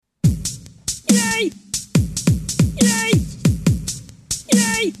Yay! Yay!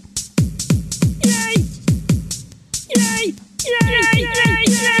 Yay! Yay! Yay! Yay!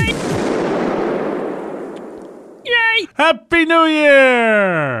 Yay! Yay! Happy New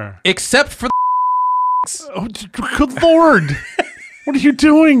Year! Except for Oh, good Lord. What are you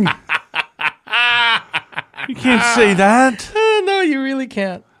doing? You can't say that. no, you really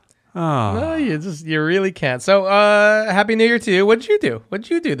can't. Oh. No, you really can't. So, Happy New Year to you. What'd you do? What'd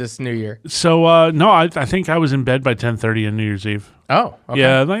you do this New Year? So, no, I think I was in bed by 10:30 on New Year's Eve. Oh, okay.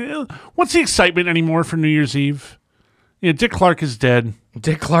 Yeah, like, what's the excitement anymore for New Year's Eve? Yeah, Dick Clark is dead.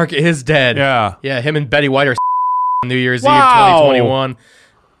 Dick Clark is dead. Yeah. Yeah, him and Betty White are on New Year's Wow. Eve 2021.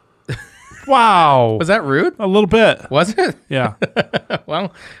 Wow. Was that rude? A little bit. Was it? Yeah.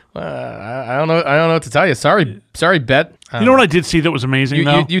 Well, I don't know. I don't know what to tell you. Sorry, Bet. You know what I did see that was amazing,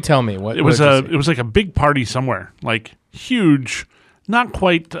 though? You tell me. What It was what did you see? it was like a big party somewhere, like huge, not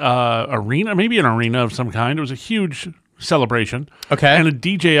quite arena, maybe an arena of some kind. It was a huge celebration. Okay. And a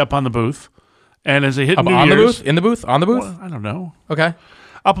DJ up on the booth. And as they hit Up New on the Year's, booth? In the booth? On the booth? well, I don't know, Okay.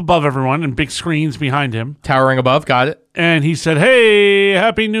 up above everyone and big screens behind him. Towering above. Got it. And he said, "Hey,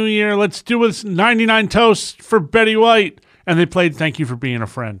 Happy New Year! Let's do this 99 toasts for Betty White." And they played "Thank You for Being a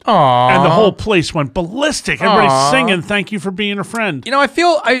Friend." Aww. And the whole place went ballistic. Everybody's Aw. singing "Thank You for Being a Friend." You know,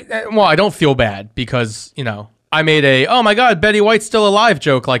 I don't feel bad because, I made a, oh my God, Betty White's still alive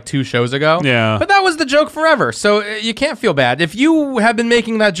joke like 2 shows ago. Yeah. But that was the joke forever. So you can't feel bad. If you have been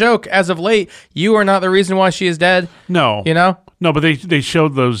making that joke as of late, you are not the reason why she is dead. No, You know? no, but they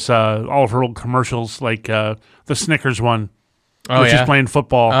showed those all of her old commercials, like the Snickers one, Oh, which yeah. is playing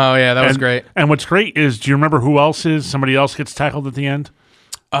football. Oh, yeah, that was And- great. And what's great is, do you remember who else is? Somebody else gets tackled at the end.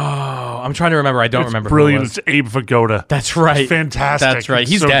 Oh, I'm trying to remember. I don't remember. Brilliant. Who it was. It's Abe Vigoda. That's right. It's fantastic. That's right.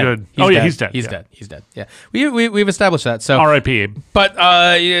 It's He's so dead. good. He's Oh, yeah, dead. he's dead. He's Yeah. dead. He's dead. Yeah. We've established that. So, R.I.P. Abe. but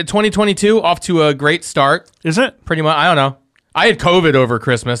 2022 off to a great start. Is it? Pretty much. I don't know. I had COVID over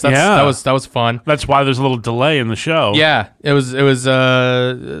Christmas. Yeah. That was fun. That's why there's a little delay in the show. Yeah, it was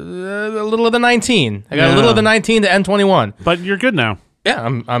a little of the 19. I got Yeah. a little of the 19 to end 21. But you're good now. Yeah,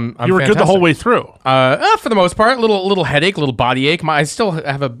 I'm You were good the whole fantastic. way through. For the most part, little headache, little body ache. I still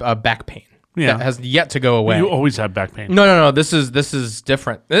have a back pain. Yeah. That has yet to go away. You always have back pain. No. This is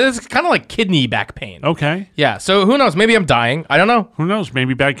different. It's kind of like kidney back pain. Okay. Yeah. So who knows? Maybe I'm dying. I don't know. Who knows?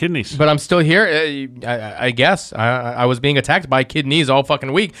 Maybe bad kidneys. But I'm still here. I guess I was being attacked by kidneys all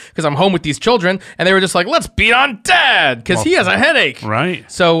fucking week because I'm home with these children, and they were just like, "Let's beat on Dad" because he has a headache. Right.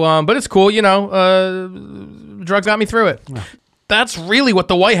 So, but it's cool. Drugs got me through it. That's really what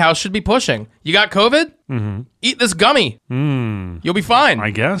the White House should be pushing. You got COVID? Mm-hmm. Eat this gummy. You'll be fine. I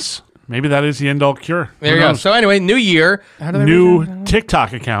guess. Maybe that is the end-all cure. There Who you go. knows? So anyway, new year. How do they New read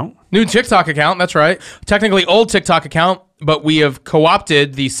TikTok account. that? New TikTok account. That's right. Technically old TikTok account, but we have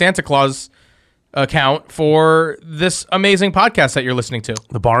co-opted the Santa Claus account for this amazing podcast that you're listening to.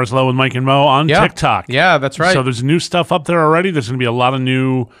 The Bar is Low with Myke and Mo on Yeah. TikTok. Yeah, that's right. So there's new stuff up there already. There's going to be a lot of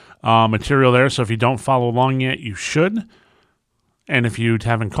new material there. So if you don't follow along yet, you should. And if you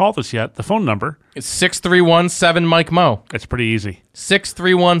haven't called us yet, the phone number, It's 6317 Myke Mo. it's pretty easy.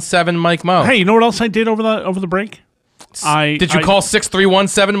 6317 Myke Mo. Hey, you know what else I did over the break? Did you call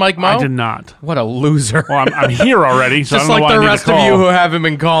 6317 Myke Mo? I did not. What a loser. Well, I'm here already, so Just I don't know like why the I need rest to of call. you who haven't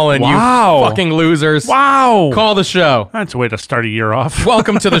been calling, Wow. you fucking losers. Wow. Call the show. That's a way to start a year off.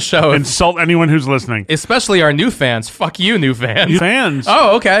 Welcome to the show. Insult anyone who's listening. Especially our new fans. Fuck you, new fans. Fans.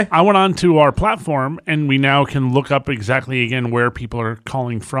 Oh, okay. I went on to our platform, and we now can look up exactly again where people are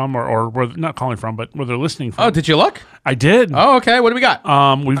calling from, or where not calling from, but where they're listening from. Oh, did you look? I did. Oh, okay. What do we got?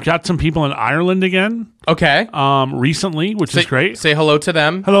 We've got some people in Ireland again. Okay. Recently, which is great. Say hello to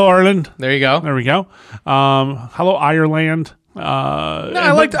them. Hello, Ireland. There you go. There we go. Hello, Ireland. No,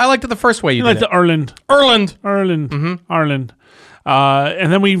 I liked it the first way you like did the Ireland. Ireland. Ireland.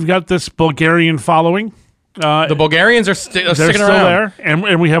 And then we've got this Bulgarian following. The Bulgarians are They're sticking still around. there.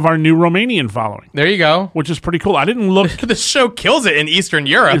 And we have our new Romanian following, There you go. which is pretty cool. I didn't look. The show kills it in Eastern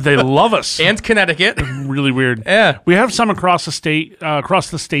Europe They love us. and Connecticut. Really weird. Yeah. We have some across the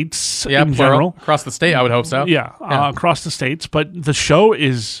states Yeah, in plural. general. Across the state, I would hope so. Yeah, across the states. But the show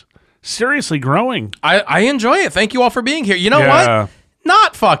is seriously growing. I enjoy it. Thank you all for being here. You know Yeah. what?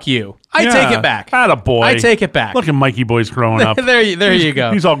 Not fuck you. I take it back. Attaboy. I take it back. Look at Mikey Boy's growing up. there you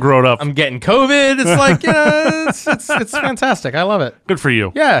go. He's all grown up. I'm getting COVID. It's like, it's fantastic. I love it. Good for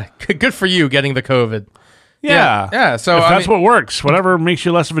you. Yeah, good for you getting the COVID. Yeah. Yeah, so, if I that's mean- what works, whatever makes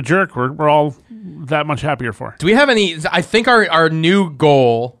you less of a jerk, we're all that much happier for. Do we have any? I think our new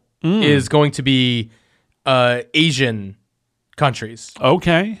goal is going to be Asian countries.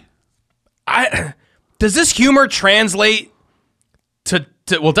 Okay. Does this humor translate to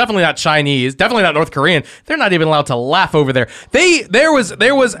definitely not Chinese, definitely not North Korean. They're not even allowed to laugh over there. There was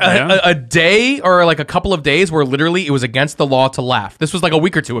a day or like a couple of days where literally it was against the law to laugh. This was like a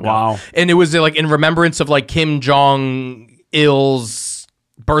week or two ago. Wow. And it was like in remembrance of like Kim Jong Il's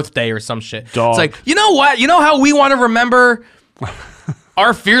birthday or some shit. Dog. It's like, you know what? You know how we want to remember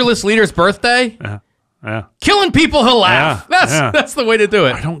our fearless leader's birthday? Yeah. Killing people who laugh. That's the way to do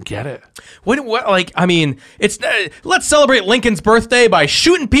it. I don't get it. What like, I mean, it's let's celebrate Lincoln's birthday by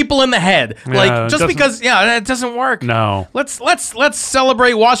shooting people in the head. Like, just because, it doesn't work. No. Let's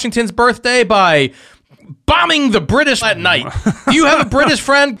celebrate Washington's birthday by bombing the British at night. Do you have a British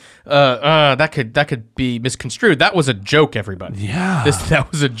friend? That could be misconstrued. That was a joke, everybody. Yeah. That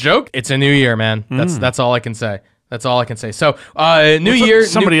was a joke. It's a new year, man. That's all I can say. That's all I can say. So, new year.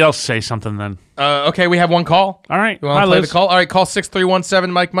 Somebody else say something then. Okay, we have one call. All right. You want to play the call? All right, call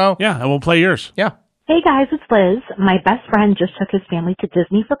 6317 Myke Mo. Yeah, and we'll play yours. Yeah. Hey guys, it's Liz. My best friend just took his family to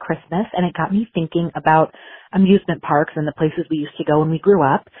Disney for Christmas, and it got me thinking about amusement parks and the places we used to go when we grew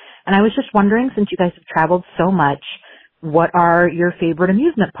up. And I was just wondering, since you guys have traveled so much, what are your favorite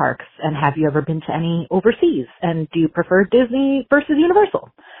amusement parks? And have you ever been to any overseas? And do you prefer Disney versus Universal?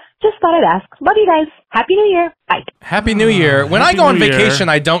 Just thought I'd ask. Love you guys. Happy New Year. Bye. Happy New Year. When I go on vacation,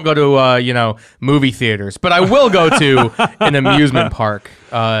 I don't go to, movie theaters, but I will go to an amusement park.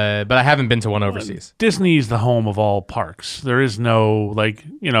 But I haven't been to one overseas. Disney's the home of all parks. There is no,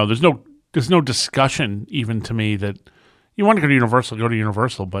 there's no discussion even to me that you want to go to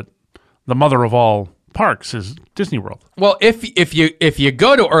Universal, but the mother of all parks is Disney World. Well, if you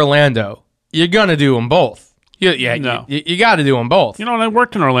go to Orlando, you're going to do them both. You got to do them both. You know, when I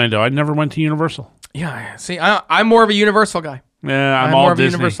worked in Orlando, I never went to Universal. Yeah, see, I'm more of a Universal guy. Yeah, I'm more all of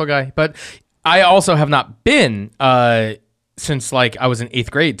Disney. a Universal guy. But I also have not been since like I was in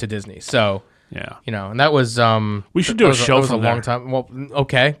 8th grade to Disney. So yeah, and that was we should do a show that was from a long there. time. Well,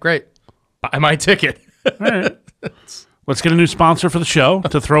 okay, great. Buy my ticket. All right. Let's get a new sponsor for the show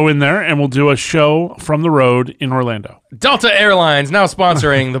to throw in there, and we'll do a show from the road in Orlando. Delta Airlines now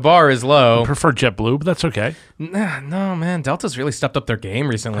sponsoring The Bar is Low. I prefer JetBlue, but that's okay. No, man. Delta's really stepped up their game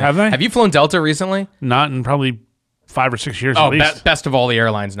recently. Have they? Have you flown Delta recently? Not in probably 5 or 6 years at least. Best of all the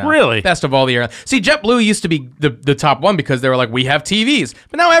airlines now. Really? Best of all the airlines. See, JetBlue used to be the top one because they were like, we have TVs.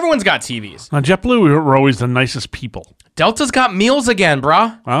 But now everyone's got TVs. On JetBlue, we were always the nicest people. Delta's got meals again,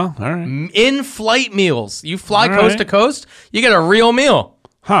 brah. Oh, all right. In-flight meals. You fly All coast right. to coast, you get a real meal.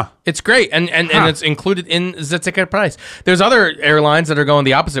 Huh. It's great, and it's included in the ticket price. There's other airlines that are going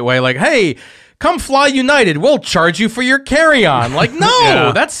the opposite way, like, hey, come fly United, we'll charge you for your carry-on. Like, no,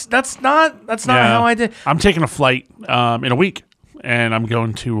 Yeah. that's not how I did. I'm taking a flight in a week, and I'm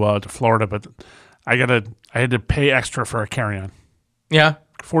going to Florida, but I had to pay extra for a carry-on. Yeah.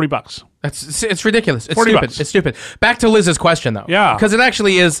 $40. It's ridiculous. It's 40 stupid. bucks. It's stupid. Back to Liz's question though. Yeah. Because it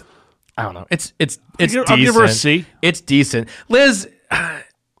actually is. I don't know. It's decent. I'll give her a C. It's decent. Liz,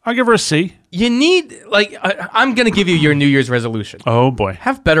 I'll give her a C. you need I'm gonna give you your New Year's resolution. Oh boy.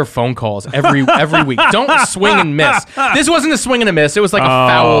 Have better phone calls every week. Don't swing and miss. This wasn't a swing and a miss. It was like a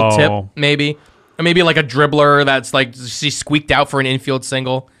foul tip, maybe, or maybe like a dribbler that's like she squeaked out for an infield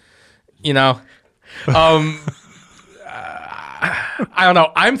single. I don't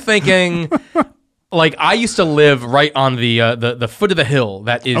know. I'm thinking, like, I used to live right on the foot of the hill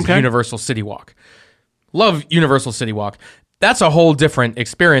that is Universal City Walk. Love Universal City Walk. That's a whole different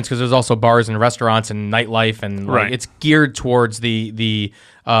experience because there's also bars and restaurants and nightlife, and like, it's geared towards the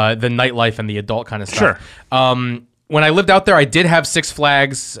nightlife and the adult kind of stuff. Sure. When I lived out there, I did have Six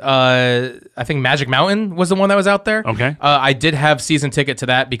Flags. I think Magic Mountain was the one that was out there. Okay. I did have season ticket to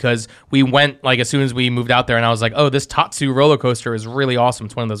that because we went like as soon as we moved out there, and I was like, "Oh, this Tatsu roller coaster is really awesome."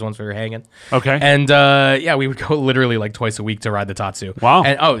 It's one of those ones we were hanging. Okay. And we would go literally like twice a week to ride the Tatsu. Wow.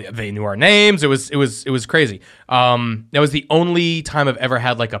 And they knew our names. It was crazy. That was the only time I've ever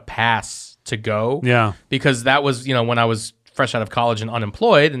had like a pass to go. Yeah. Because that was when I was fresh out of college and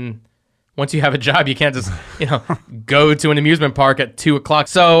unemployed, and once you have a job, you can't just, go to an amusement park at 2:00.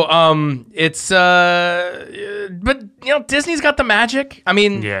 So, but Disney's got the magic. I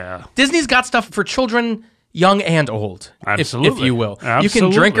mean, Yeah. Disney's got stuff for children, young and old, Absolutely. if you will. Absolutely. You can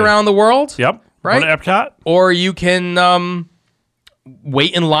drink around the world. Yep. Right? Go to Epcot. Or you can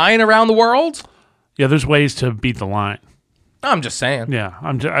wait in line around the world. Yeah, there's ways to beat the line. I'm just saying. Yeah,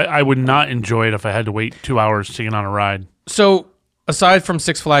 I would not enjoy it if I had to wait 2 hours to get on a ride. So, aside from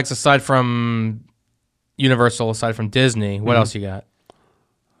Six Flags, aside from Universal, aside from Disney, what else you got?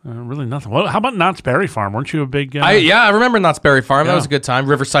 Really nothing. Well, how about Knott's Berry Farm? Weren't you a big? I remember Knott's Berry Farm. Yeah. That was a good time.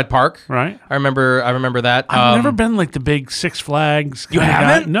 Riverside Park. Right. I remember that. I've never been like the big Six Flags. You kinda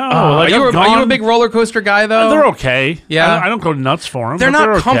haven't? guy. No. Are you a big roller coaster guy though? They're okay. Yeah. I don't go nuts for them. They're not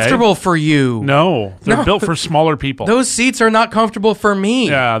okay. comfortable for you. No, they're built for smaller people. Those seats are not comfortable for me.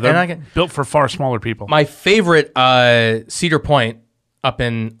 Yeah, they're built for far smaller people. My favorite Cedar Point up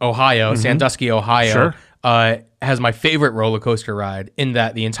in Ohio, Sandusky, Ohio, has my favorite roller coaster ride in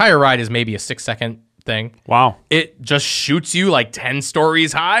that the entire ride is maybe a 6-second thing. Wow. It just shoots you like 10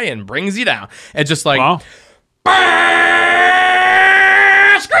 stories high and brings you down. It's just like, Wow.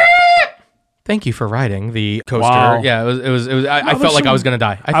 thank you for riding the coaster. Wow. Yeah, it was. I felt like I was going to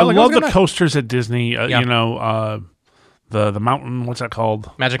die. I like love was the coasters at Disney. Yeah. You know, the mountain, what's that called?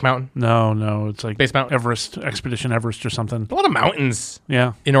 Magic Mountain. No, it's like Space Mountain? Everest, Expedition Everest or something. A lot of mountains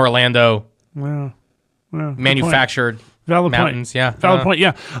Yeah. in Orlando. Well, good Manufactured point. Valid mountains. point. Yeah. Valid point.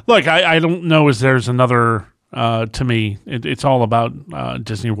 Yeah. Look, I don't know as there's another, to me, it's all about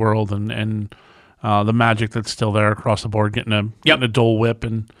Disney World and the magic that's still there across the board, getting a Dole Whip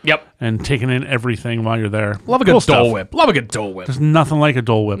and taking in everything while you're there. Love a good Dole Whip. Love a good Dole Whip. There's nothing like a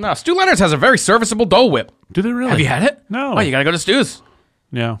Dole Whip. No, Stu Leonard's has a very serviceable Dole Whip. Do they really? Have you had it? No. Oh, you got to go to Stu's.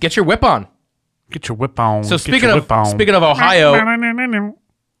 Yeah. Get your whip on. Get your whip on. So Get speaking your of whip on. Ohio,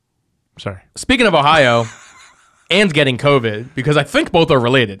 Sorry. speaking of Ohio and getting COVID, because I think both are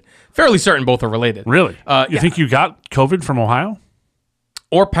related. Fairly certain both are related. Really? You think you got COVID from Ohio?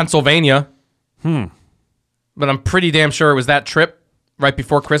 Or Pennsylvania. But I'm pretty damn sure it was that trip right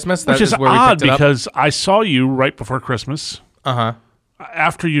before Christmas. That Which is where we odd picked it up. because I saw you right before Christmas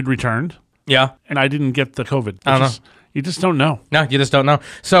after you'd returned, Yeah. and I didn't get the COVID. I don't know. You just don't know. No, you just don't know.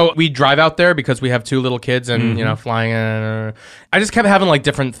 So we drive out there because we have 2 little kids and, flying in. I just kept having like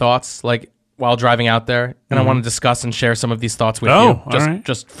different thoughts like while driving out there. And I want to discuss and share some of these thoughts with you. all right.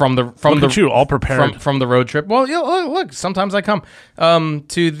 Just from the Look at you, all prepared. from the road trip. Well, yeah, look, sometimes I come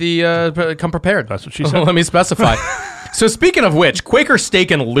to the come prepared. That's what she said. Let me specify. So speaking of which, Quaker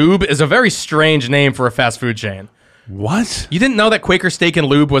Steak and Lube is a very strange name for a fast food chain. What? You didn't know that Quaker Steak and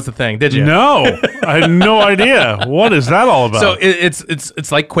Lube was the thing, did you? No, I had no idea. What is that all about? So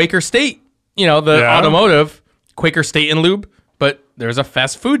it's like Quaker State, the automotive, Quaker State and Lube, but there's a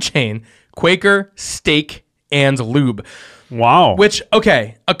fast food chain, Quaker Steak and Lube. Wow. Which,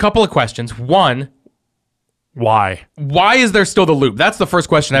 okay, a couple of questions. One, Why? why is there still the lube? That's the first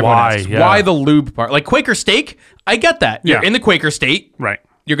question everyone Why? asks. Yeah. Why the lube part? Like Quaker Steak, I get that. You're Yeah. in the Quaker State. Right.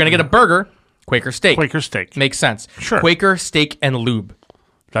 You're going to get a burger, Quaker Steak. Quaker steak. Makes sense. Sure. Quaker Steak and Lube.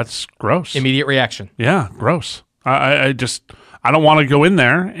 That's gross. Immediate reaction. Yeah, gross. I don't want to go in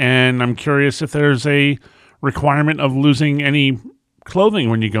there, and I'm curious if there's a requirement of losing any clothing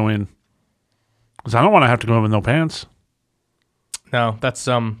when you go in. Because I don't want to have to go in with no pants. No, that's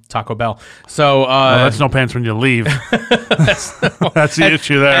Taco Bell. So That's no pants when you leave. That's the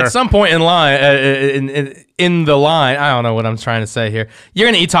issue there. At some point in line, in the line, I don't know what I'm trying to say here. You're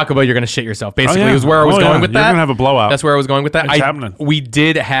gonna eat Taco Bell. You're gonna shit yourself. Basically, yeah. is where I was Oh, going yeah. with You're that. gonna have a blowout. That's where I was going with that. It's happening. We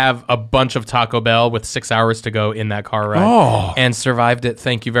did have a bunch of Taco Bell with 6 hours to go in that car ride, and survived it.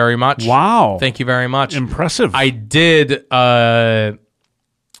 Thank you very much. Wow. Thank you very much. Impressive. I did.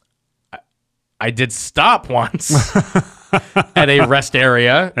 I did stop once at a rest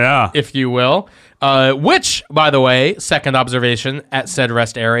area, Yeah. if you will. Which, by the way, second observation at said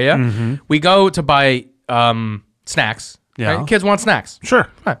rest area, we go to buy snacks. Yeah. Right? Kids want snacks. Sure.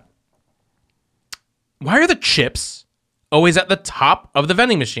 Right. Why are the chips always at the top of the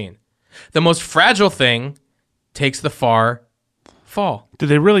vending machine? The most fragile thing takes the far fall. Did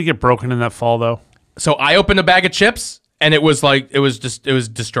they really get broken in that fall, though? So I opened a bag of chips, and it was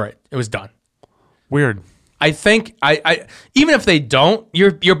destroyed. It was done. Weird. I think I even if they don't,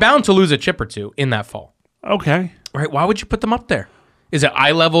 you're bound to lose a chip or two in that fall, Okay. right? Why would you put them up there? Is it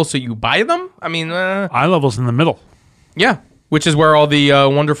eye level so you buy them? I mean, Eye level's in the middle. yeah, which is where all the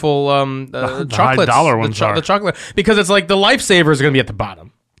wonderful chocolates, high-dollar ones are. the chocolate, because it's like the lifesavers are going to be at the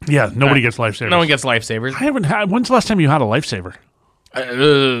bottom. Yeah, nobody gets lifesavers. No one gets lifesavers. I haven't had. When's the last time you had a lifesaver?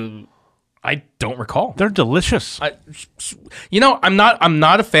 I don't recall. They're delicious. I'm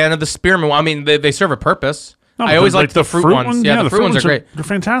not a fan of the spearmint. I mean, they serve a purpose. No, I always but like the fruit ones. Yeah, the fruit ones are great. They're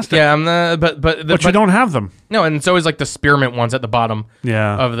fantastic. Yeah, but you don't have them. No, and it's always like the spearmint ones at the bottom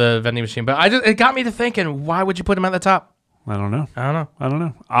Yeah. of the vending machine. But it got me to thinking, why would you put them at the top? I don't know. I don't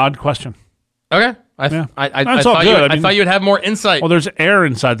know. Odd question. Okay. Yeah. I That's all thought good. I thought you'd have more insight. Well, there's air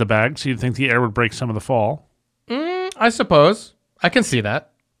inside the bag, so you'd think the air would break some of the fall. I suppose. I can see that.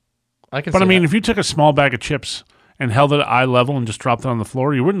 But I mean, if you took a small bag of chips and held it at eye level and just dropped it on the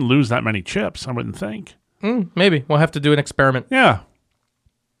floor, you wouldn't lose that many chips, I wouldn't think. maybe. We'll have to do an experiment. Yeah.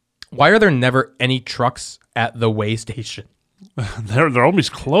 Why are there never any trucks at the way station? They're always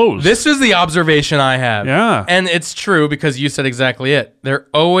closed. This is the observation I have. Yeah. And it's true because you said exactly it. They're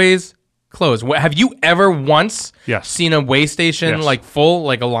always closed. Have you ever once seen a way station like full,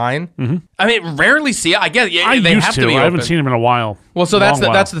 like a line? Mm-hmm. I mean, rarely see it. I guess they have to be open. I haven't seen them in a while. Well, so that's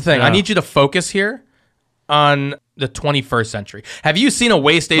the thing. Yeah. I need you to focus here on the 21st century. Have you seen a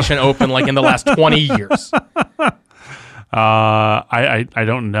way station open like in the last 20 years? I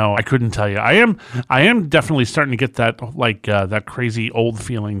don't know. I couldn't tell you. I am definitely starting to get that like that crazy old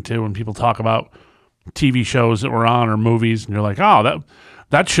feeling too when people talk about TV shows that were on or movies, and you're like, oh,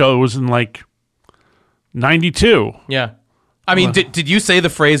 that show was in like 92. Yeah. I mean, did you say the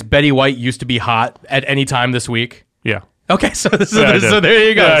phrase Betty White used to be hot at any time this week? Yeah. Okay, so there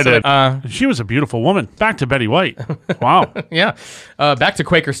you go. Yeah, I did. She was a beautiful woman. Back to Betty White. Wow. Yeah. Back to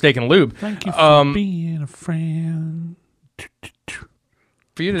Quaker Steak and Lube. Thank you for being a friend.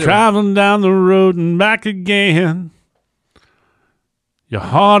 For you to traveling down the road and back again. Your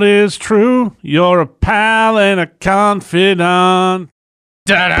heart is true. You're a pal and a confidant.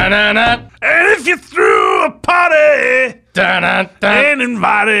 Da-da-da-da. And if you threw a party Da-da-da. and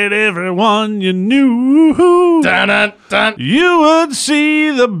invited everyone you knew, Da-da-da. you would see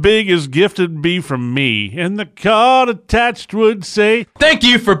the biggest gift it'd be from me. And the card attached would say, thank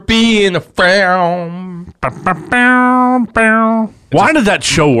you for being a friend. Why did that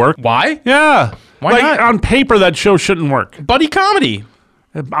show work? Why? Yeah. Why not? On paper, that show shouldn't work. Buddy comedy.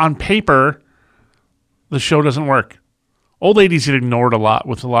 On paper, the show doesn't work. Old ladies get ignored a lot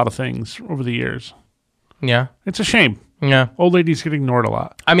with a lot of things over the years. Yeah. It's a shame. Yeah. Old ladies get ignored a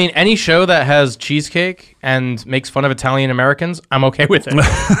lot. I mean, any show that has cheesecake and makes fun of Italian Americans, I'm okay with it.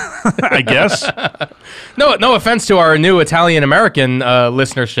 I guess. No offense to our new Italian American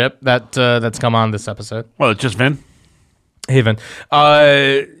listenership that's come on this episode. Well, it's just Vin. Hey, Vin.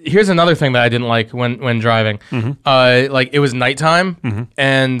 Here's another thing that I didn't like when driving. Mm-hmm. Like, it was nighttime,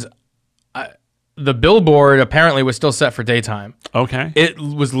 and the billboard apparently was still set for daytime. Okay. It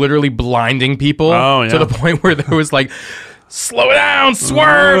was literally blinding people to the point where there was like, slow down,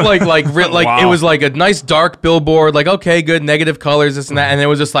 swerve, like Wow. It was like a nice dark billboard, like, okay, good, negative colors, this and that, and it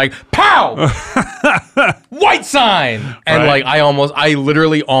was just like, pow, white sign, and right. like I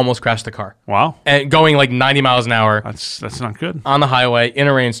literally almost crashed the car. Wow. And going like 90 miles an hour. That's not good. On the highway in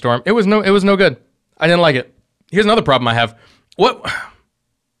a rainstorm. It was no good. I didn't like it. Here's another problem I have.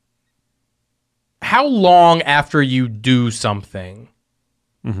 How long after you do something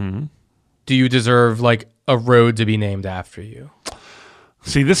do you deserve like a road to be named after you?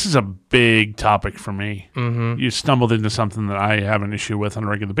 See, this is a big topic for me. Mm-hmm. You stumbled into something that I have an issue with on a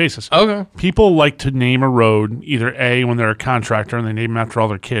regular basis. Okay. People like to name a road either A, when they're a contractor and they name them after all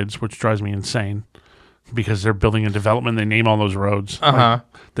their kids, which drives me insane because they're building a development. They name all those roads. Like,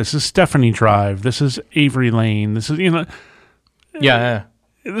 this is Stephanie Drive. This is Avery Lane. This is, Yeah.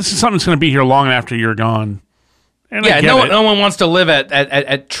 This is something that's going to be here long after you're gone. And no one wants to live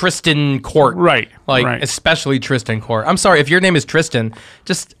at Tristan Court. Right. Like, especially Tristan Court. I'm sorry, if your name is Tristan,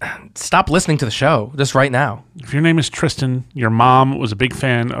 just stop listening to the show just right now. If your name is Tristan, your mom was a big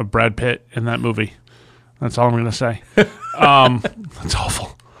fan of Brad Pitt in that movie. That's all I'm going to say. That's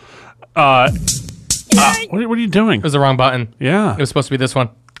awful. What are you doing? It was the wrong button. Yeah. It was supposed to be this one.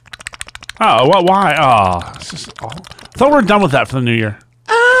 Oh, why? Oh, it's just, I thought we were done with that for the new year.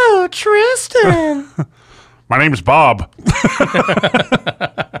 Oh, Tristan. My name is Bob.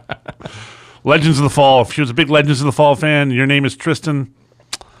 Legends of the Fall. If she was a big Legends of the Fall fan, and your name is Tristan,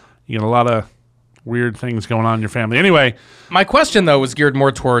 you get a lot of weird things going on in your family. Anyway. My question, though, was geared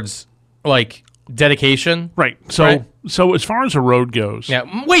more towards, like, dedication. Right. So as far as a road goes.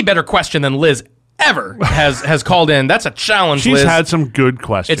 Yeah, way better question than Liz ever has called in. That's a challenge, She's Liz. had some good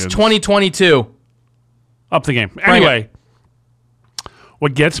questions. It's 2022. Up the game. Anyway.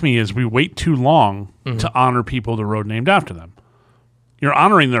 What gets me is we wait too long to honor people the road named after them. You're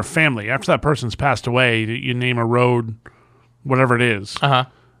honoring their family. After that person's passed away, you name a road, whatever it is.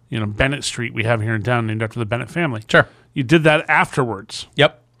 Bennett Street we have here in town named after the Bennett family. Sure. You did that afterwards.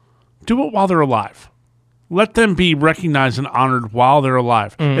 Yep. Do it while they're alive. Let them be recognized and honored while they're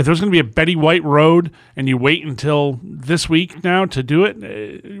alive. If there's going to be a Betty White road and you wait until this week now to do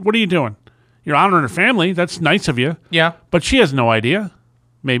it, what are you doing? You're honoring her family. That's nice of you. Yeah. But she has no idea.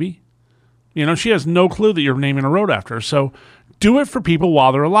 Maybe. She has no clue that you're naming a road after her. So do it for people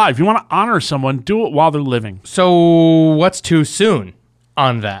while they're alive. If you want to honor someone, do it while they're living. So what's too soon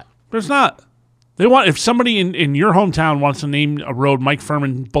on that? There's not. If somebody in your hometown wants to name a road Mike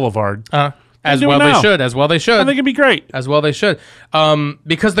Furman Boulevard, as well they should. I think it'd be great. As well they should.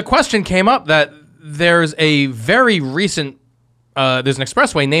 Because the question came up that there's a very recent there's an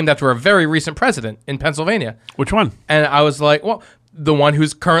expressway named after a very recent president in Pennsylvania. Which one? And I was like, well, the one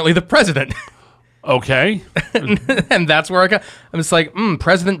who's currently the president. Okay. And that's where I'm just like,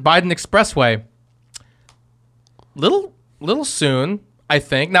 President Biden Expressway. Little soon, I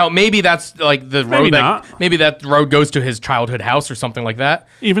think. Now, maybe that's like the road maybe that road goes to his childhood house or something like that.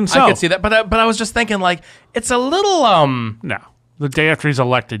 Even so. I could see that. But I was just thinking, like, it's a little, No. The day after he's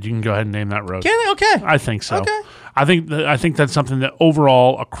elected, you can go ahead and name that road. Okay. I think so. Okay. I think that's something that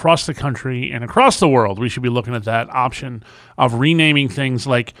overall across the country and across the world, we should be looking at that option of renaming things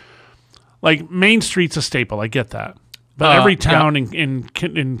like Main Street's a staple. I get that. But every town in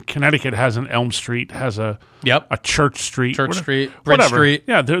Connecticut has an Elm Street, has a Church Street. Bridge whatever. Street.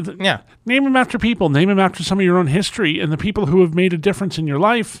 Yeah, Name them after people. Name them after some of your own history and the people who have made a difference in your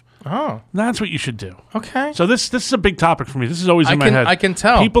life. Oh. That's what you should do. Okay. So this is a big topic for me. This is always in my head. I can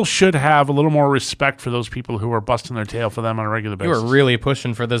tell. People should have a little more respect for those people who are busting their tail for them on a regular basis. You are really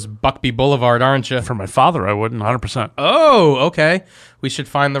pushing for this Buckby Boulevard, aren't you? For my father, I wouldn't, 100%. Oh, okay. We should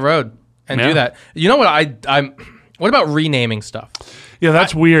find the road and do that. You know what I'm... What about renaming stuff? Yeah,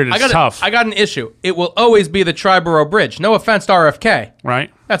 that's weird. It's tough. I got an issue. It will always be the Triborough Bridge. No offense to RFK.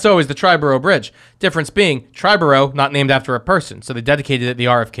 Right. That's always the Triborough Bridge. Difference being, Triborough, not named after a person. So they dedicated it the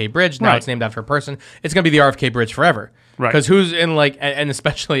RFK Bridge. Now it's named after a person. It's going to be the RFK Bridge forever. Right. Because who's in and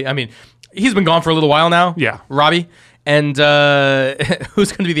especially, I mean, he's been gone for a little while now. Yeah. Robbie. And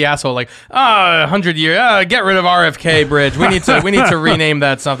who's going to be the asshole? Like, 100 years. Get rid of RFK Bridge. We need to rename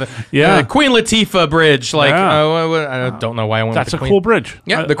that something. Yeah, Queen Latifah Bridge. Like, I don't know why I went. That's with the a cool bridge.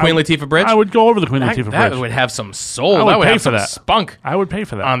 Yeah, the Queen Latifah Bridge. I would go over the Queen Latifah Bridge. That would have some soul. I would that would pay have for some that. spunk. I would pay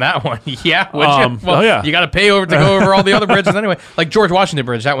for that On that one. Yeah. Would you? Well, yeah. You got to pay to go over all the other bridges anyway. Like George Washington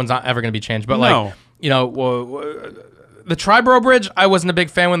Bridge. That one's not ever going to be changed. But the Triborough Bridge, I wasn't a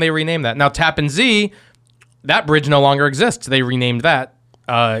big fan when they renamed that. Now Tappan Zee. That bridge no longer exists. They renamed that,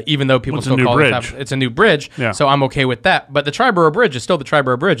 even though people still call it it's a new bridge. Yeah. So I'm okay with that. But the Triborough Bridge is still the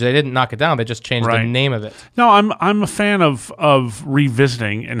Triborough Bridge. They didn't knock it down. They just changed the name of it. No, I'm a fan of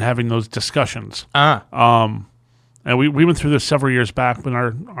revisiting and having those discussions. And we went through this several years back when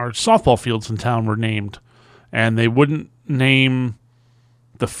our softball fields in town were named, and they wouldn't name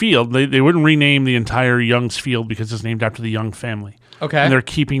the field. They wouldn't rename the entire Young's Field because it's named after the Young family. Okay. And they're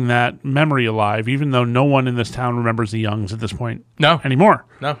keeping that memory alive, even though no one in this town remembers the Youngs at this point. No. Anymore.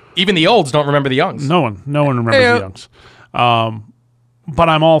 No. Even the olds don't remember the Youngs. No one remembers the Youngs. But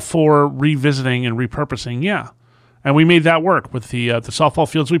I'm all for revisiting and repurposing. Yeah. And we made that work with the softball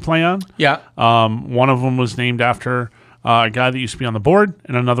fields we play on. Yeah. One of them was named after a guy that used to be on the board,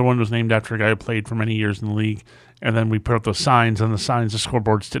 and another one was named after a guy who played for many years in the league. And then we put up those signs, and the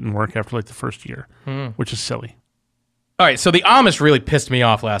scoreboards didn't work after like the first year, which is silly. All right, so the Amish really pissed me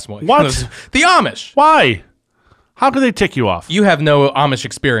off last week. What? The Amish. Why? How could they tick you off? You have no Amish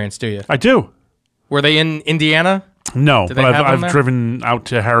experience, do you? I do. Were they in Indiana? No, but I've driven out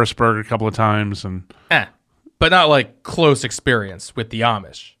to Harrisburg a couple of times, and but not like close experience with the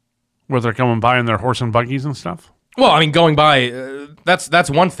Amish. Where they're coming by in their horse and buggies and stuff. Well, I mean, going by, that's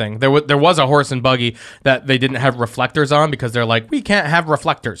one thing. There was a horse and buggy that they didn't have reflectors on because they're like, we can't have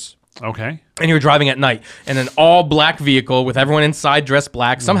reflectors. Okay. And you were driving at night in an all-black vehicle with everyone inside dressed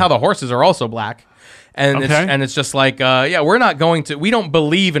black. Somehow the horses are also black. And it's just like, we're not going to, we don't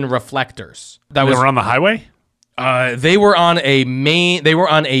believe in reflectors. They were on the highway? They were on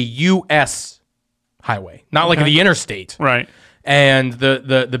a U.S. highway, not like the interstate. Right. And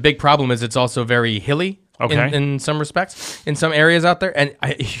the big problem is it's also very hilly. Okay. In some respects, in some areas out there, and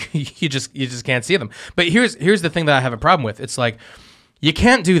you just can't see them. But here's the thing that I have a problem with. It's like you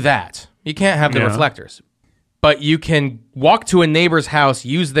can't do that. You can't have the reflectors, but you can walk to a neighbor's house,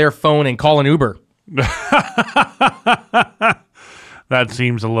 use their phone, and call an Uber. That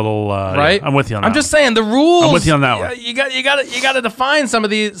seems a little right. Yeah, I'm with you on that. I'm just saying the rules. I'm with you on that one. You got to define some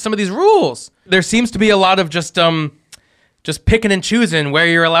of these rules. There seems to be a lot of just picking and choosing where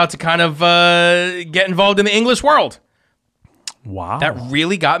you're allowed to kind of get involved in the English world. Wow. That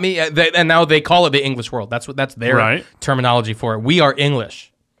really got me. And now they call it the English world. That's their terminology for it. We are English.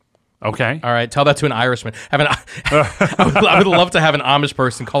 Okay. All right. Tell that to an Irishman. I would love to have an Amish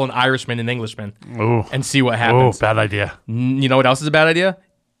person call an Irishman an Englishman and see what happens. Oh, bad idea. You know what else is a bad idea?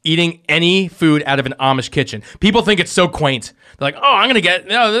 Eating any food out of an Amish kitchen. People think it's so quaint. They're like, oh, I'm going to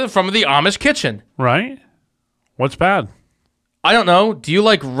get from the Amish kitchen. Right. What's bad? I don't know. Do you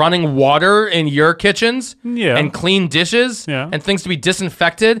like running water in your kitchens? Yeah. And clean dishes? Yeah. And things to be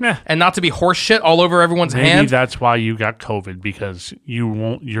disinfected? Yeah. And not to be horse shit all over everyone's hand? Maybe that's why you got COVID, because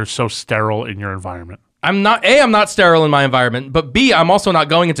you're so sterile in your environment. I'm not sterile in my environment, but B, I'm also not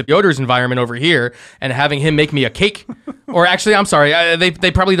going into Yoder's environment over here and having him make me a cake. Or actually, I'm sorry,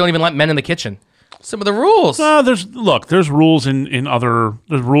 they probably don't even let men in the kitchen. Some of the rules. There's rules there's rules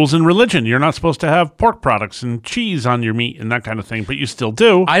in religion. You're not supposed to have pork products and cheese on your meat and that kind of thing, but you still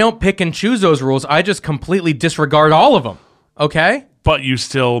do. I don't pick and choose those rules. I just completely disregard all of them. Okay? But you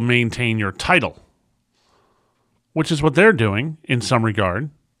still maintain your title, which is what they're doing in some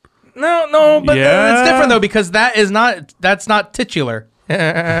regard. No, but it's different though because that's not titular.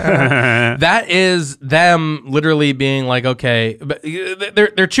 That is them literally being like, okay, but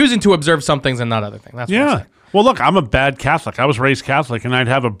they're choosing to observe some things and not other things. That's what I'm saying. Well, look, I'm a bad Catholic. I was raised Catholic, and I'd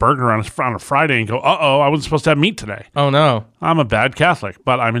have a burger on a Friday and go, I wasn't supposed to have meat today. Oh no, I'm a bad Catholic,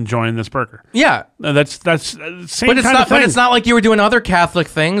 but I'm enjoying this burger. Yeah, that's the same but it's kind not. of thing. But it's not like you were doing other Catholic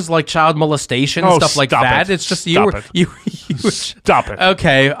things like child molestation and stuff like that. It's just you were. Stop it.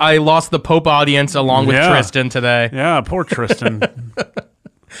 Okay, I lost the Pope audience along with Tristan today. Yeah, poor Tristan.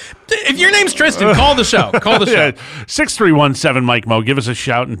 If your name's Tristan, call the show. Call the show. 6317 Myke Mo. Give us a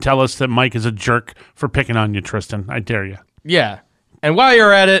shout and tell us that Mike is a jerk for picking on you, Tristan. I dare you. Yeah. And while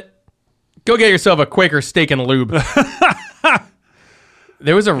you're at it, go get yourself a Quaker steak and lube.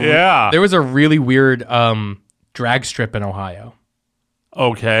 There was a really weird drag strip in Ohio.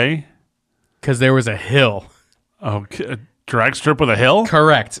 Okay. Because there was a hill. Okay. Drag strip with a hill?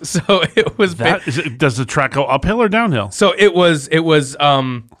 Correct. So it was does the track go uphill or downhill? So it was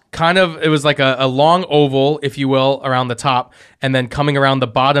like a long oval, if you will, around the top, and then coming around the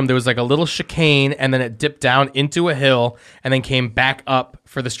bottom there was like a little chicane, and then it dipped down into a hill and then came back up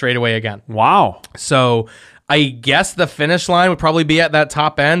for the straightaway again. Wow. So I guess the finish line would probably be at that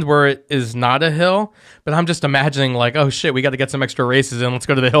top end where it is not a hill, but I'm just imagining like, oh shit, we got to get some extra races in. Let's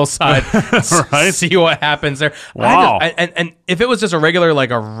go to the hillside, right? See what happens there. Wow. And if it was just a regular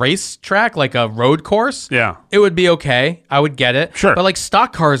like a race track, like a road course, it would be okay. I would get it. Sure. But like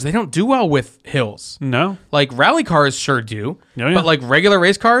stock cars, they don't do well with hills. No. Like rally cars sure do. Oh, yeah. But like regular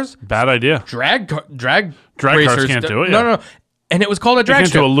race cars, bad idea. Drag racers cars can't do it. No. And it was called a drag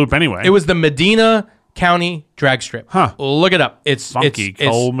strip. Do a loop anyway. It was the Medina County drag strip. Huh. Look it up. It's funky,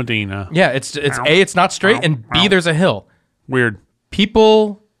 cold Medina. Yeah, it's A, it's not straight, and B, there's a hill. Weird.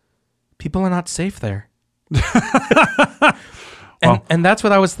 People are not safe there. and that's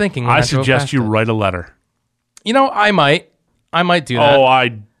what I was thinking. When I suggest you write a letter. You know, I might do that. Oh,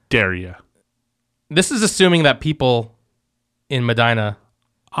 I dare you. This is assuming that people in Medina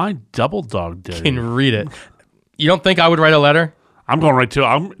I double dog dare can you. read it. You don't think I would write a letter? I'm going right to.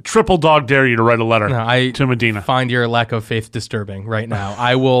 I'm triple dog dare you to write a letter to Medina. Find your lack of faith disturbing right now.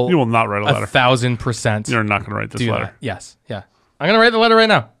 I will. You will not write a letter. 1,000%. You're not going to write this letter. That. Yes. Yeah. I'm going to write the letter right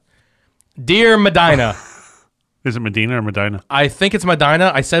now. Dear Medina. Is it Medina or Medina? I think it's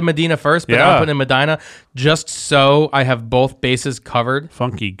Medina. I said Medina first, but I'm putting in Medina just so I have both bases covered.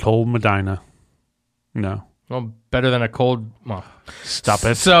 Funky cold Medina. No. Well, better than a cold. Well, stop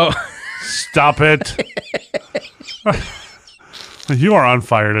it. So. Stop it. You are on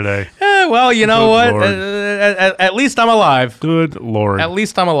fire today. Well, you know what? At least I'm alive. Good Lord. At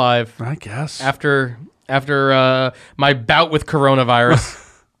least I'm alive. I guess. After my bout with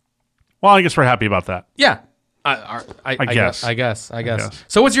coronavirus. Well, I guess we're happy about that. Yeah. I guess.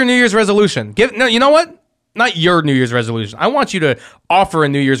 So what's your New Year's resolution? No, you know what? Not your New Year's resolution. I want you to offer a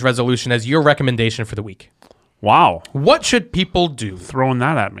New Year's resolution as your recommendation for the week. Wow. What should people do? Throwing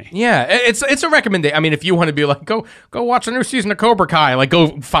that at me. Yeah, it's a recommendation. I mean, if you want to be like, go watch a new season of Cobra Kai, like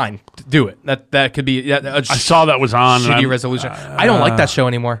go, fine, do it. That could be I saw that was on. Shitty resolution. I don't like that show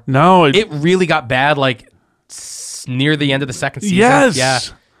anymore. No. It really got bad like near the end of the second season.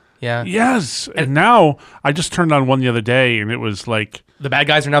 Yes. Yeah. Yes. And now, I just turned on one the other day, and it was like... The bad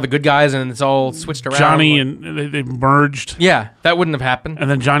guys are now the good guys, and it's all switched around. Johnny and they merged. Yeah, that wouldn't have happened. And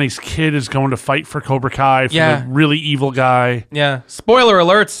then Johnny's kid is going to fight for Cobra Kai for the really evil guy. Yeah. Spoiler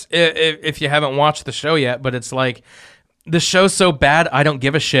alerts if you haven't watched the show yet, but it's like... The show's so bad, I don't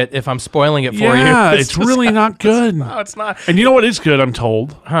give a shit if I'm spoiling it for you. Yeah, it's really not good. No, it's not. And you know what is good, I'm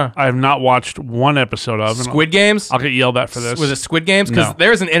told? Huh. I have not watched one episode of. Squid Games? I'll get yelled at for this. Was it Squid Games? Because No.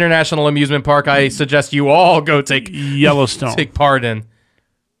 there's an international amusement park I suggest you all go take Yellowstone. take part in.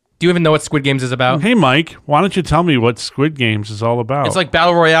 Do you even know what Squid Games is about? Hey, Mike, why don't you tell me what Squid Games is all about? It's like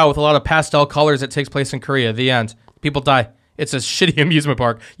Battle Royale with a lot of pastel colors that takes place in Korea. The end. People die. It's a shitty amusement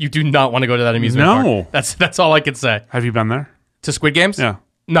park. You do not want to go to that amusement park. That's all I can say. Have you been there? To Squid Games? Yeah.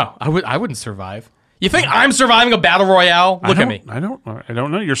 No, I wouldn't survive. You think I'm surviving a battle royale? Look at me. I don't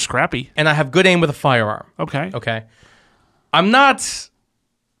know. You're scrappy. And I have good aim with a firearm. Okay. Okay. I'm not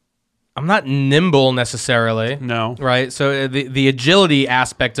I'm not nimble necessarily. No. Right? So the agility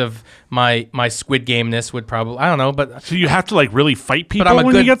aspect of my Squid Game-ness would probably, I don't know, but... So you have to, like, really fight people but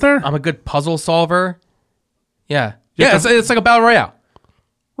when you get there? I'm a good puzzle solver. Yeah. Yeah, it's like a battle royale.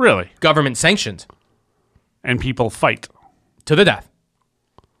 Really? Government sanctioned. And people fight. To the death.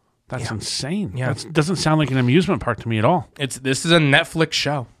 That's insane. Yeah. That doesn't sound like an amusement park to me at all. This is a Netflix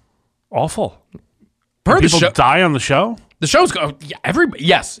show. Awful. Per the People show, die on the show? the show's go.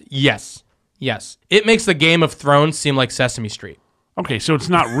 Yeah, yes. It makes the Game of Thrones seem like Sesame Street. Okay, so it's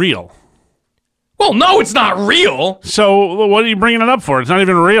not real. Well, no, it's not real. So what are you bringing it up for? It's not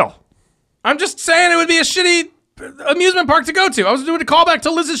even real. I'm just saying it would be a shitty amusement park to go to. I was doing a callback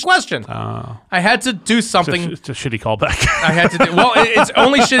to Liz's question. I had to do something. It's a shitty callback. I had to do. Well, it's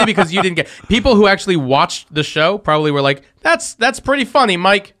only shitty because you didn't get. People who actually watched the show probably were like, "That's pretty funny,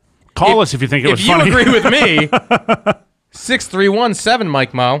 Mike." Call us if you think it was funny. If you agree with me, 6317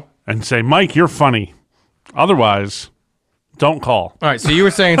 Myke Mo. And say, Mike, you're funny. Otherwise, don't call. All right, so you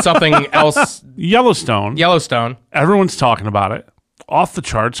were saying something else. Yellowstone. Everyone's talking about it. Off the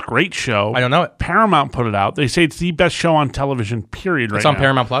charts. Great show. I don't know it. Paramount put it out. They say it's the best show on television, period, It's on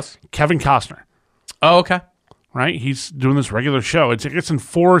Paramount Plus? Kevin Costner. Oh, okay. Right? He's doing this regular show. It's in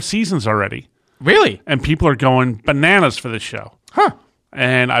 4 seasons already. Really? And people are going bananas for this show. Huh.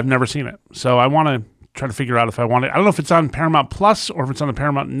 And I've never seen it. So I want to try to figure out if I want it. I don't know if it's on Paramount Plus or if it's on the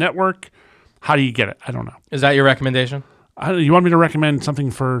Paramount Network. How do you get it? I don't know. Is that your recommendation? You want me to recommend something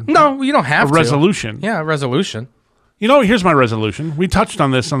for No, you don't have a resolution? Yeah, a resolution. You know, here's my resolution. We touched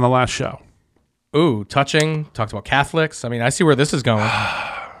on this on the last show. Ooh, touching. Talked about Catholics. I mean, I see where this is going.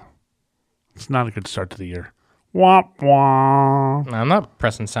 It's not a good start to the year. Wah, wah. I'm not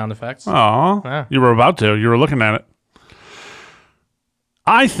pressing sound effects. Oh, Yeah. You were about to. You were looking at it.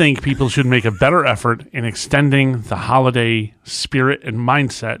 I think people should make a better effort in extending the holiday spirit and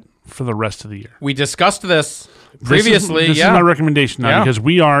mindset for the rest of the year. We discussed this previously. This is my recommendation now because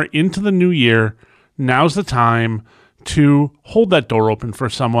we are into the new year. Now's the time to hold that door open for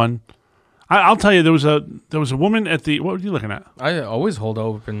someone. I'll tell you, there was a woman at the. What were you looking at? I always hold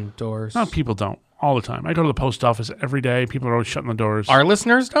open doors. No, people don't all the time. I go to the post office every day. People are always shutting the doors. Our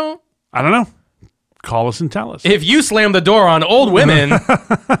listeners don't? I don't know. Call us and tell us. If you slam the door on old women,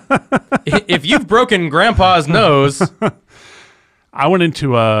 if you've broken Grandpa's nose. I went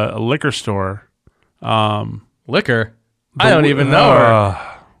into a liquor store. Liquor? I don't even know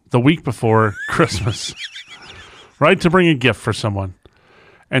her. The week before Christmas. Right? To bring a gift for someone.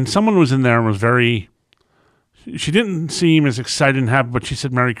 And someone was in there and was very... She didn't seem as excited and happy, but she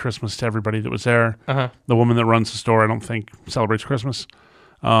said Merry Christmas to everybody that was there. Uh-huh. The woman that runs the store, I don't think, celebrates Christmas.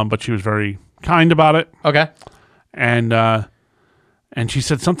 But she was very kind about it. Okay. And she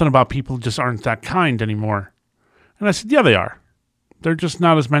said something about people just aren't that kind anymore. And I said, yeah, they are. There are just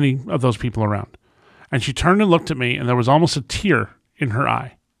not as many of those people around. And she turned and looked at me, and there was almost a tear in her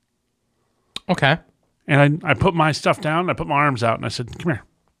eye. Okay. And I put my stuff down, I put my arms out, and I said, come here.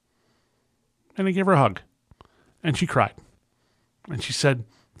 And I gave her a hug. And she cried. And she said,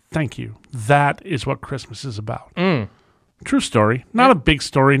 thank you. That is what Christmas is about. True story. Not a big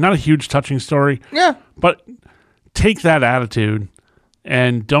story, not a huge touching story. Yeah. But take that attitude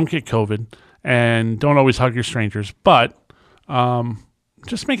and don't get COVID and don't always hug your strangers. But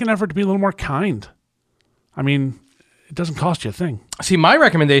just make an effort to be a little more kind. I mean, it doesn't cost you a thing. See, my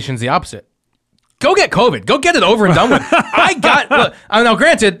recommendation is the opposite. Go get COVID. Go get it over and done with. Now,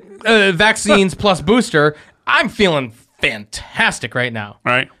 granted, vaccines plus booster, I'm feeling fantastic right now.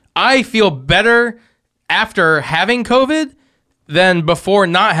 Right. I feel better after having COVID than before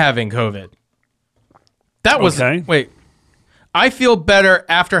not having COVID. That was... Okay. Wait. I feel better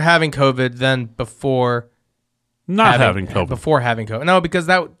after having COVID than before... Not having COVID. Before having COVID. No, because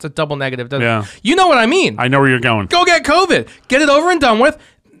that's a double negative, doesn't Yeah. it? You know what I mean. I know where you're going. Go get COVID. Get it over and done with,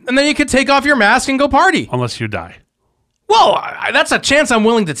 and then you can take off your mask and go party. Unless you die. Well, that's a chance I'm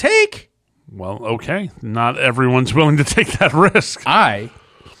willing to take. Well, okay. Not everyone's willing to take that risk. I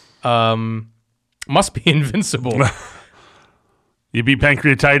must be invincible. You beat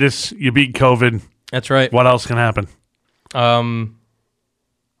pancreatitis, you beat COVID. That's right. What else can happen?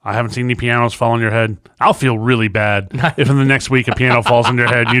 I haven't seen any pianos fall on your head. I'll feel really bad if in the next week a piano falls on your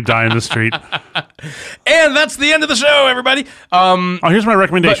head and you die in the street. And that's the end of the show, everybody. Here's my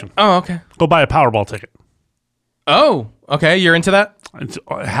recommendation. Okay. Go buy a Powerball ticket. Oh, okay. You're into that? It's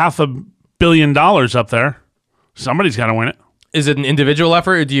 $500 million up there. Somebody's got to win it. Is it an individual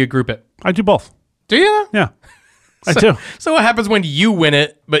effort or do you group it? I do both. Do you? Yeah, I do. So what happens when you win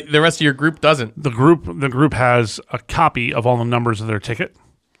it, but the rest of your group doesn't? The group has a copy of all the numbers of their ticket,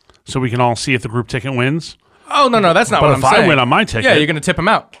 so we can all see if the group ticket wins. Oh, no, that's not But what I'm if I saying. win on my ticket, yeah, you're going to tip him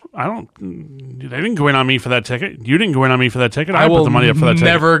out. I don't. They didn't go in on me for that ticket. You didn't go in on me for that ticket. I will put the money up for that ticket.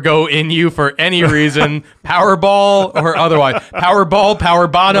 never go in you for any reason, Powerball or otherwise. Powerball, power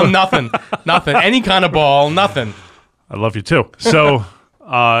bottom, nothing. Any kind of ball, nothing. I love you too. So,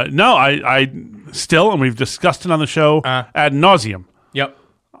 no, I still, and we've discussed it on the show ad nauseum. Yep.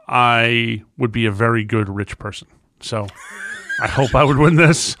 I would be a very good rich person. So I hope I would win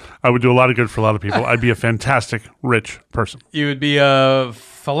this. I would do a lot of good for a lot of people. I'd be a fantastic rich person. You would be a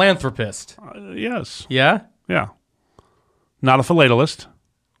philanthropist. Yes. Yeah? Yeah. Not a philatelist.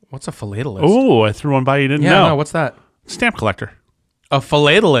 What's a philatelist? Oh, I threw one by you didn't yeah, know. no, what's that? Stamp collector. A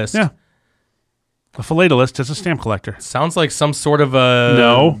philatelist? Yeah. A philatelist is a stamp collector. Sounds like some sort of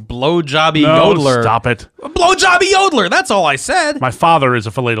a blowjobby No, yodeler. stop it. A blowjobby yodeler, that's all I said. My father is a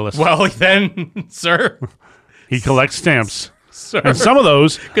philatelist. Well, then, sir. He collects stamps. Sir. And some of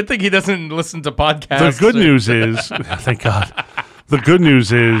those, Good thing he doesn't listen to podcasts. the good news is, thank God, the good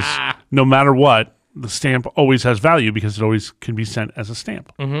news is no matter what, the stamp always has value because it always can be sent as a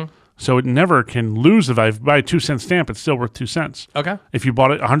stamp. Mm-hmm. So it never can lose the value. If you buy a 2-cent stamp, it's still worth 2 cents. Okay. If you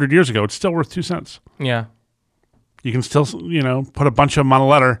bought it 100 years ago, it's still worth 2 cents. Yeah. You can still, put a bunch of them on a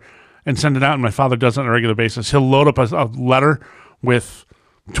letter and send it out. And my father does it on a regular basis. He'll load up a letter with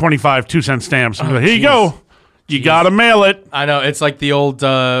 25 2-cent stamps. And here you go. You got to mail it. I know. It's like the old,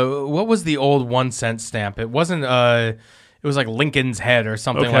 what was the old 1-cent stamp? It wasn't, it was like Lincoln's head or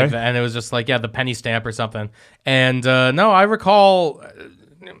something like that. And it was just like, the penny stamp or something. And no, I recall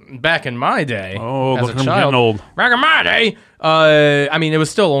back in my day, as a child, getting old. Back in my day, I mean, it was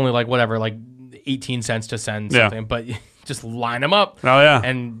still only like 18 cents to send something, but just line them up. Oh, yeah.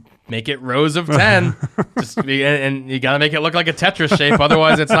 And make it rows of 10. And you got to make it look like a Tetris shape.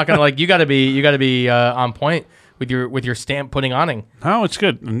 Otherwise, it's not going to you got to be on point with your stamp putting oning. Oh, it's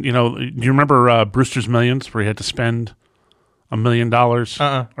good. And, do you remember Brewster's Millions where you had to spend $1 million? Or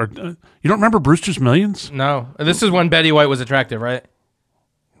you don't remember Brewster's Millions? No. This is when Betty White was attractive, right?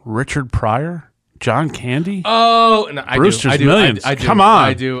 Richard Pryor? John Candy? Oh, no, Brewster's Millions. I do. Come on.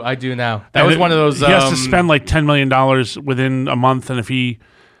 I do now. That was one of those. He has to spend like $10 million within a month, and if he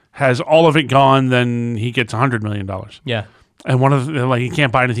has all of it gone, then he gets $100 million. Yeah. And one of the, he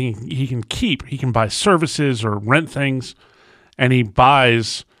can't buy anything he can keep. He can buy services or rent things, and he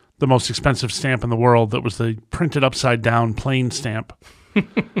buys the most expensive stamp in the world that was the printed upside down plain stamp.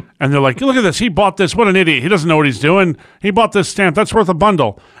 And they're like, look at this. He bought this. What an idiot. He doesn't know what he's doing. He bought this stamp. That's worth a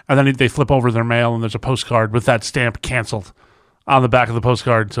bundle. And then they flip over their mail, and there's a postcard with that stamp canceled on the back of the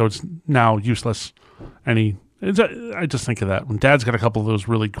postcard. So it's now useless. And I just think of that. When Dad's got a couple of those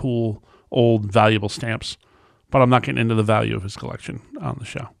really cool, old, valuable stamps. But I'm not getting into the value of his collection on the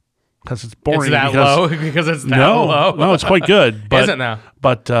show. Because it's boring. It's that low? Because it's that low? No, it's quite good. But, is it now?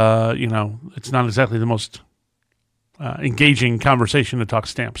 But, it's not exactly the most engaging conversation to talk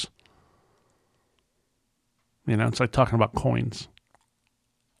stamps. It's like talking about coins.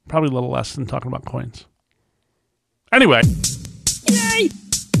 Probably a little less than talking about coins. Anyway. Yay!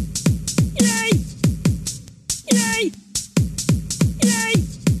 Yay! Yay! Yay!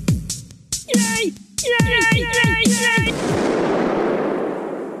 Yay! Yay!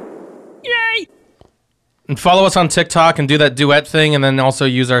 Yay! And follow us on TikTok and do that duet thing, and then also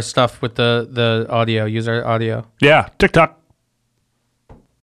use our stuff with the audio. Use our audio. Yeah, TikTok.